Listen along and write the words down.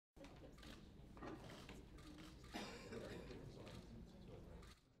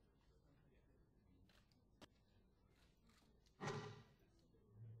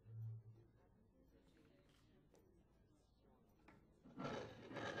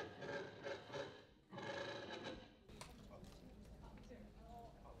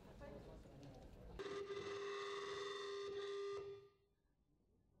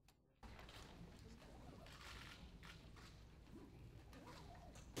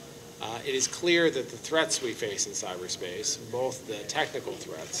It is clear that the threats we face in cyberspace, both the technical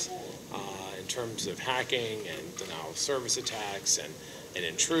threats in terms of hacking and denial of service attacks and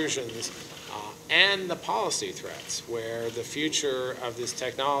intrusions, and the policy threats, where the future of this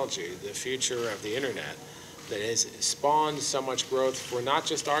technology, the future of the internet, that has spawned so much growth for not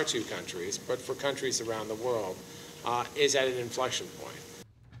just our two countries, but for countries around the world, is at an inflection point.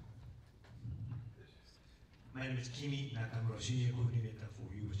 My name is Kimi Nakamura, Senior Coordinator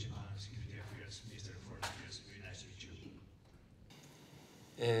for U.S.-Japan Security Affairs, Minister of Foreign Affairs. Very nice to meet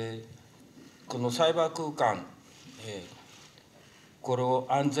you. このサイバー空間、これを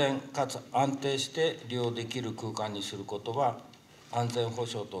安全かつ安定して利用できる空間にすることは、安全保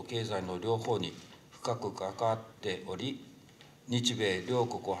障と経済の両方に深く関わっており、日米両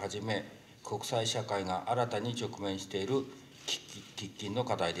国をはじめ、国際社会が新たに直面している喫緊の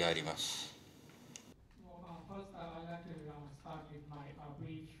課題であります。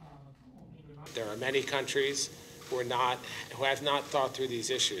There are many countries who have not thought through these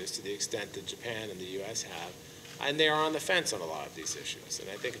issues to the extent that Japan and the U.S. have, and they are on the fence on a lot of these issues. And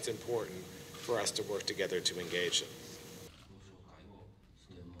I think it's important for us to work together to engage them.